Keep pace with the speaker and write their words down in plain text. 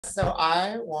So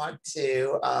I want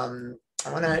to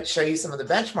show you some of the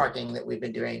benchmarking that we've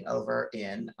been doing over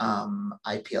in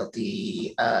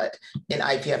IPLD in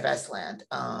IPFS land.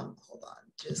 Hold on,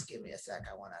 just give me a sec.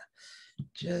 I want to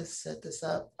just set this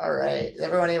up. All right, is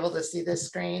everyone able to see this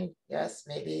screen? Yes,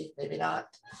 maybe, maybe not.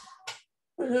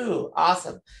 Woohoo,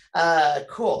 awesome.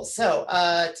 Cool. So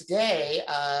today,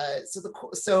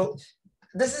 so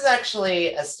this is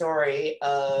actually a story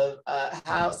of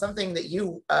how something that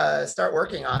you start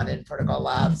working on in Protocol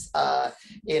Labs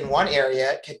in one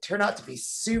area can turn out to be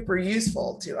super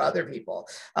useful to other people.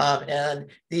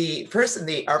 And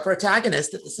our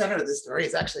protagonist at the center of the story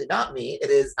is actually not me, it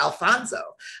is Alfonso,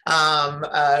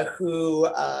 who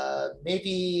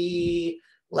maybe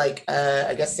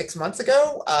I guess 6 months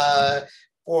ago,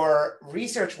 for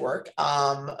research work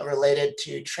related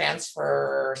to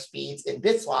transfer speeds in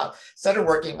BitSwap, started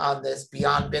working on this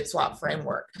Beyond BitSwap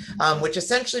framework, which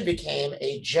essentially became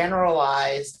a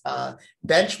generalized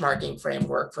benchmarking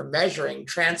framework for measuring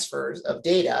transfers of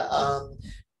data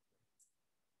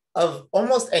of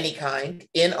almost any kind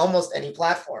in almost any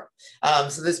platform.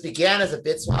 So this began as a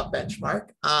BitSwap benchmark.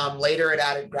 Later it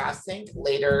added GraphSync.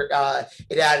 Later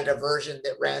it added a version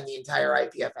that ran the entire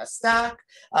IPFS stack.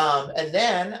 And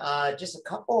then just a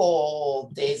couple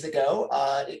days ago,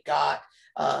 it got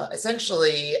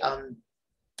essentially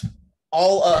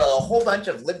a whole bunch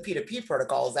of libp2p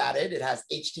protocols added. It has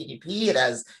HTTP, it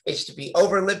has HTTP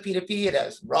over libp2p, it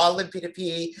has raw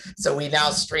libp2p. So we now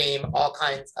stream all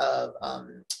kinds of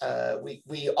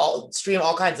we all stream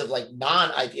all kinds of like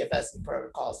non-IPFS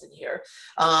protocols in here.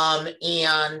 And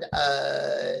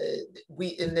we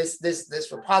in this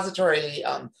repository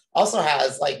also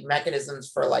has like mechanisms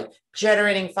for like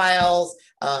generating files,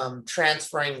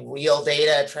 transferring real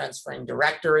data, transferring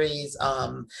directories.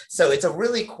 So it's a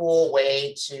really cool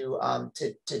way to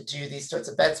do these sorts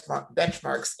of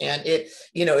benchmarks, and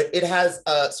it has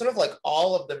sort of like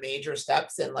all of the major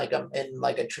steps in like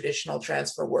a traditional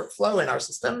transfer workflow in our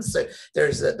systems. So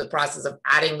there's the process of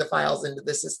adding the files into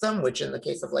the system, which in the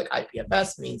case of like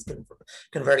IPFS means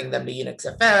converting them to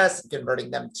UnixFS,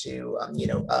 converting them to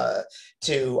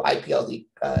to IPLD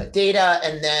data,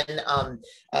 and then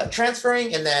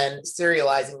transferring and then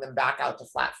serializing them back out to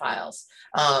flat files.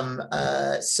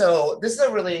 So this is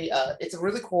it's a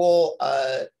really cool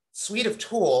suite of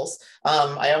tools.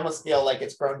 I almost feel like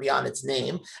it's grown beyond its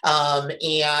name.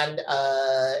 And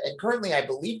currently, I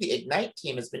believe the Ignite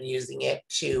team has been using it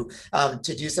to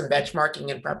do some benchmarking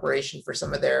in preparation for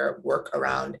some of their work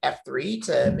around F3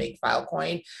 to make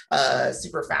Filecoin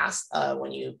super fast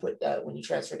when you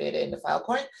transfer data into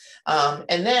Filecoin.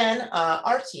 And then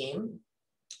our team,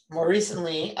 more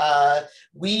recently,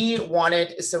 we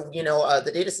wanted,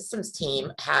 the data systems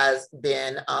team has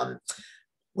been,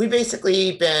 we've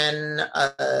basically been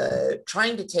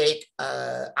trying to take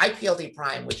IPLD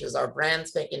Prime, which is our brand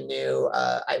spanking new,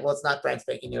 well, it's not brand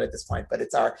spanking new at this point, but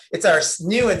it's our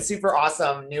new and super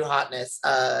awesome new hotness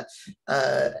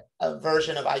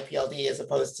version of IPLD as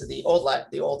opposed to the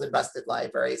old and busted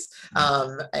libraries.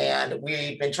 And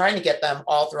we've been trying to get them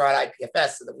all throughout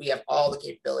IPFS so that we have all the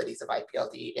capabilities of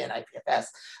IPLD in IPFS.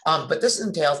 But this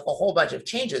entails a whole bunch of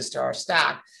changes to our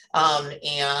stack.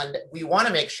 And we want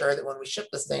to make sure that when we ship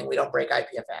this thing, we don't break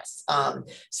IPFS.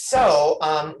 So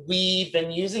we've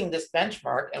been using this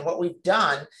benchmark, and what we've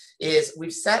done is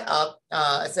we've set up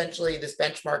essentially this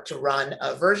benchmark to run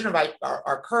a version of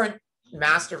our current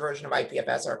master version of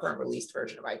IPFS, our current released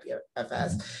version of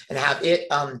IPFS, and have it,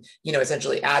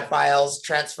 essentially add files,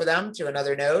 transfer them to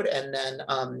another node, and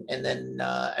then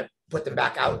put them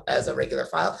back out as a regular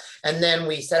file. And then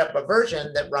we set up a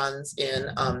version that runs in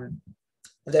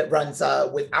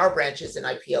with our branches in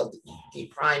IPLD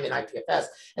Prime and IPFS.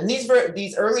 And these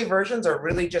early versions are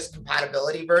really just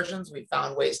compatibility versions. We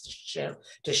found ways to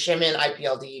shim in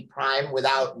IPLD Prime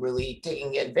without really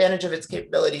taking advantage of its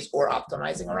capabilities or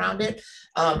optimizing around it.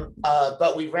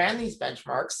 But we ran these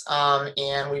benchmarks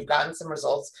and we've gotten some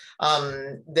results.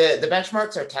 The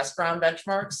benchmarks are test ground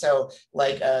benchmarks. So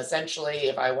like essentially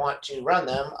if I want to run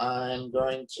them, I'm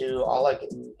going to,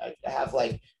 I have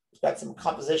like, got some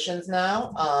compositions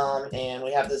now, and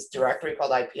we have this directory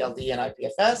called IPLD and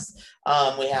IPFS.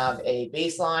 We have a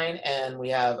baseline, and we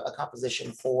have a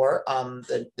composition for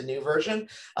the new version.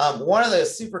 One of the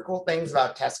super cool things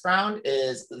about Test Ground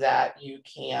is that you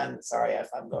can, sorry if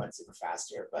I'm going super fast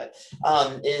here, but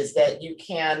is that you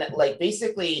can like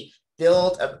basically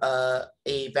build a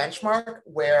benchmark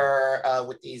where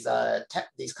with these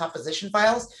composition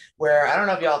files, where I don't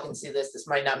know if y'all can see this. This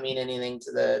might not mean anything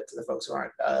to the folks who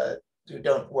aren't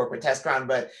don't work with test ground,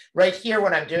 but right here,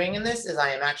 what I'm doing in this is I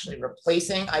am actually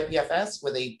replacing IPFS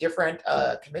with a different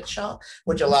commit shell,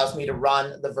 which allows me to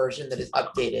run the version that is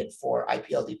updated for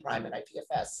IPLD prime and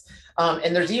IPFS.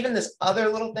 And there's even this other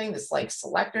little thing, this like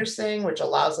selectors thing, which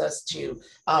allows us to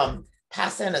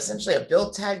pass in essentially a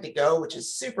build tag to Go, which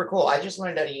is super cool. I just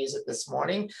learned how to use it this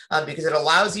morning because it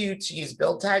allows you to use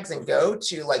build tags in Go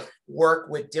to like work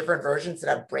with different versions that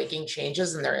have breaking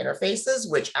changes in their interfaces,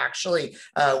 which actually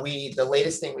the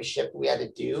latest thing we shipped, we had to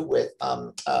do with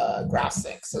graph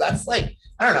sync. So that's like,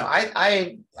 I don't know,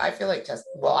 I feel like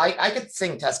I could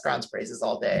sing test grounds praises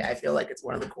all day. I feel like it's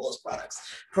one of the coolest products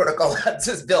Protocol Labs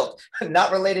has built,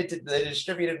 not related to the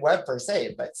distributed web per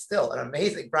se, but still an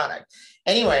amazing product.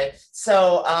 Anyway,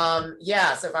 so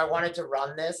yeah, so if I wanted to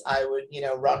run this, I would,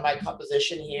 run my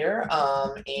composition here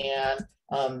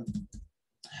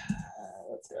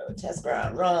let's go test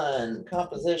ground, run,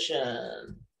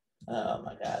 composition. Oh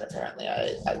my God, apparently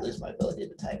I lose my ability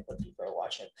to type when people are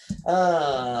watching.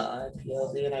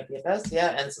 IPLD and IPFS,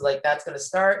 yeah, and so like that's gonna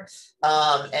start.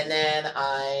 And then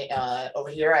over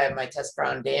here, I have my test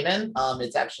ground daemon.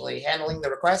 It's actually handling the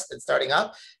request and starting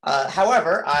up.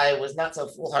 However, I was not so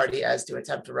foolhardy as to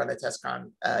attempt to run a test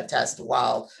ground test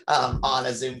while on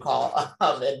a Zoom call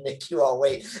and make you all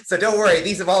wait. So don't worry,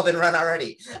 these have all been run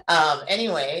already.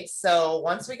 Anyway, so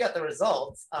once we got the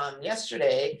results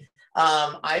yesterday,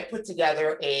 I put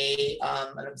together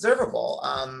an observable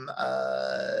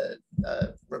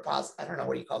I don't know,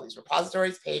 what do you call these,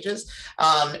 repositories, pages,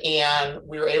 and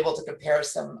we were able to compare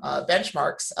some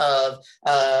benchmarks of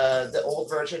the old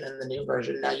version and the new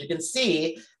version. Now you can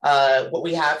see what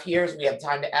we have here is we have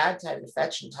time to add, time to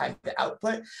fetch, and time to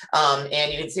output,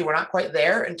 and you can see we're not quite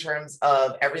there in terms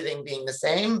of everything being the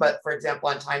same, but for example,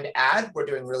 on time to add, we're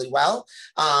doing really well,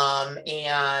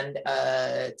 and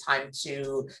time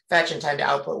to fetch and time to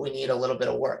output, we need a little bit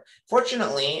of work.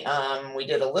 Fortunately, we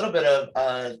did a little bit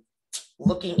of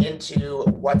looking into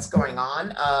what's going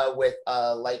on with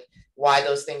like why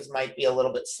those things might be a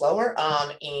little bit slower.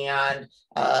 And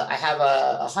I have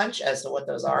a hunch as to what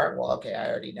those are. Well, okay, I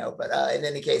already know, but in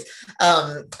any case,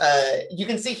 you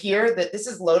can see here that this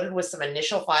is loaded with some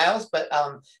initial files, but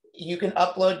you can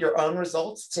upload your own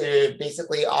results to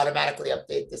basically automatically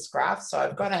update this graph. So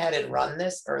I've gone ahead and run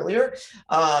this earlier.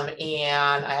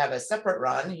 And I have a separate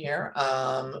run here,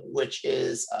 which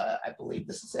is, I believe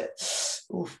this is it.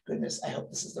 Oof, goodness, I hope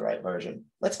this is the right version.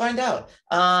 Let's find out.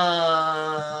 I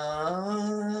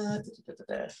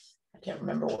can't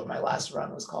remember what my last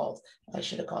run was called. I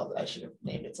should have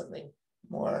named it something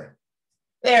more.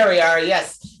 There we are.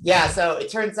 Yes. Yeah. So it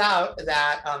turns out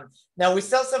that now we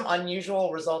still have some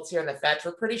unusual results here in the fetch.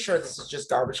 We're pretty sure this is just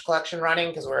garbage collection running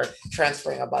because we're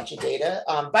transferring a bunch of data.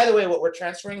 By the way, what we're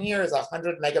transferring here is a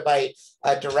 100 megabyte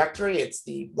directory. It's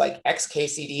the like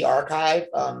XKCD archive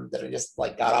that I just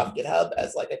like got off GitHub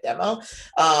as like a demo.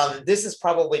 This is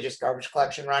probably just garbage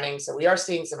collection running. So we are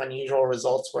seeing some unusual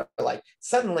results where like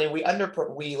suddenly we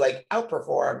like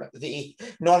outperform the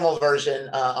normal version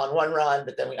on one run,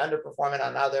 but then we underperform it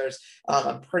on others.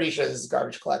 I'm pretty sure this is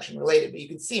garbage collection related, but you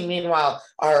can see meanwhile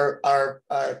our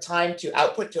time to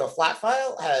output to a flat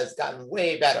file has gotten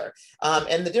way better.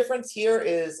 And the difference here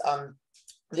is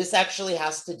this actually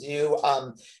has to do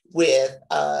with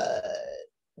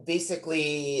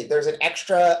basically there's an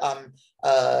extra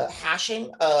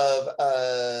hashing of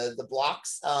the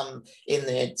blocks in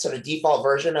the sort of default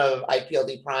version of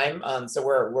IPLD prime. So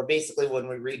we're basically, when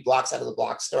we read blocks out of the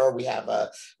block store, we have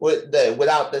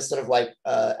without this sort of like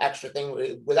extra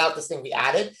thing, without this thing we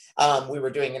added, we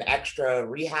were doing an extra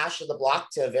rehash of the block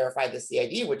to verify the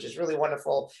CID, which is really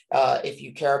wonderful if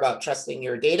you care about trusting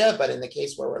your data. But in the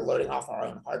case where we're loading off our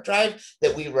own hard drive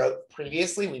that we wrote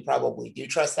previously, we probably do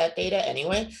trust that data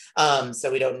anyway.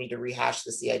 So we don't need to rehash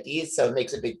the CIDs. So it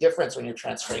makes a big difference when you're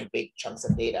transferring big chunks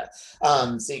of data.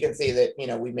 So you can see that,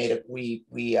 we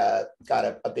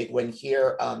got a big win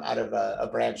here out of a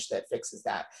branch that fixes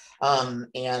that.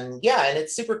 And yeah, and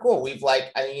it's super cool. We've like,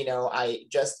 we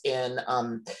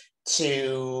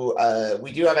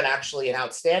do have actually an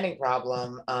outstanding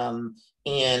problem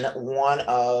in one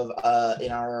of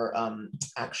in our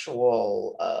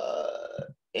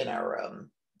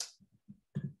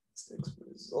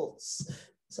results.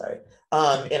 Sorry.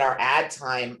 in our ad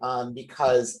time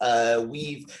because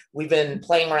we've been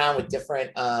playing around with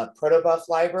different protobuf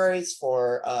libraries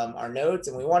for our nodes,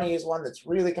 and we want to use one that's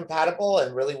really compatible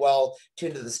and really well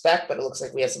tuned to the spec, but it looks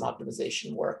like we have some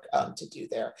optimization work to do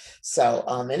there. So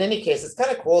in any case, it's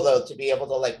kind of cool though to be able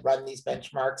to like run these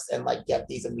benchmarks and like get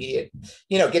these immediate,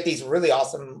 get these really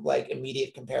awesome like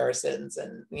immediate comparisons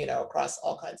and across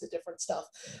all kinds of different stuff.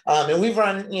 And we've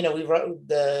run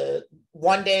the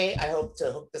one day I hope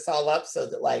to hook this all up so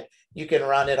that like you can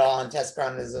run it all on test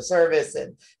ground as a service,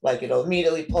 and like it'll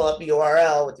immediately pull up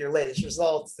URL with your latest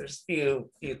results. There's few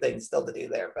things still to do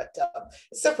there, but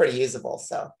it's still pretty usable.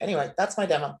 So anyway, that's my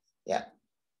demo. Yeah.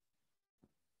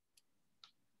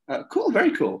 Cool,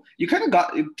 very cool. You kind of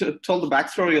told the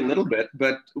backstory a little bit,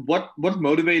 but what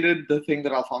motivated the thing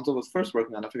that Alfonso was first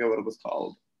working on? I forget what it was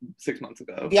called 6 months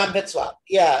ago. Beyond BitSwap.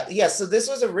 Yeah. So this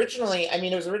was originally,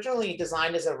 it was originally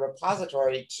designed as a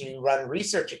repository to run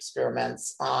research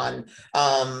experiments on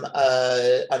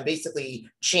basically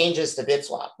changes to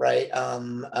BitSwap, right?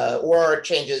 Or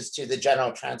changes to the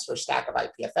general transfer stack of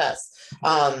IPFS.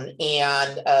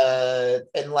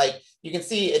 And like you can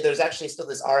see, there's actually still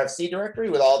this RFC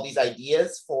directory with all these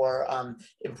ideas for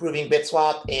improving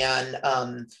BitSwap, and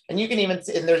you can even,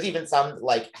 and there's even some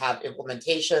like have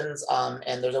implementations,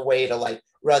 and there's a way to like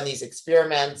run these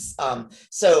experiments.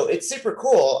 So it's super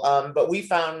cool. But we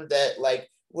found that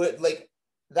like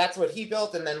that's what he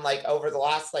built, and then like over the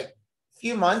last like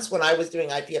few months when I was doing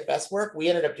IPFS work, we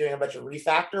ended up doing a bunch of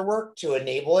refactor work to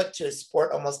enable it to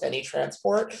support almost any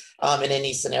transport in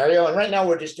any scenario. And right now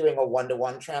we're just doing a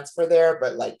one-to-one transfer there,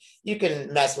 but like you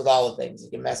can mess with all the things. You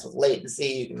can mess with latency,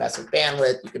 you can mess with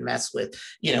bandwidth, you can mess with,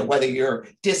 whether your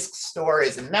disk store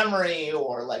is in memory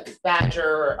or like it's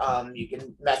Badger. You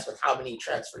can mess with how many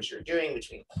transfers you're doing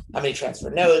between how many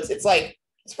transfer nodes.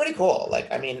 It's pretty cool.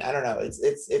 Like, I don't know.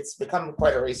 It's become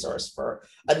quite a resource for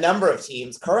a number of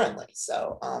teams currently.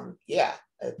 So, yeah.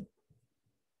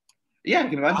 Yeah, I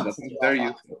can imagine that. It's very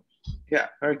useful. Yeah,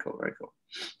 very cool, very cool.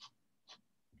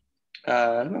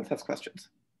 Who else has questions?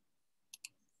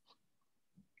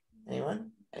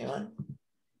 Anyone?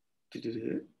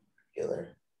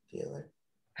 Feeler.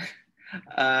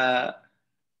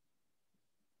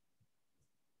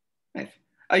 Nice.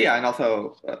 Yeah, and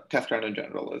also test ground in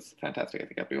general is fantastic. I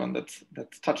think everyone that's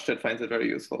touched it finds it very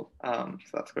useful. So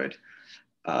that's great.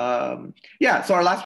 Yeah, so our last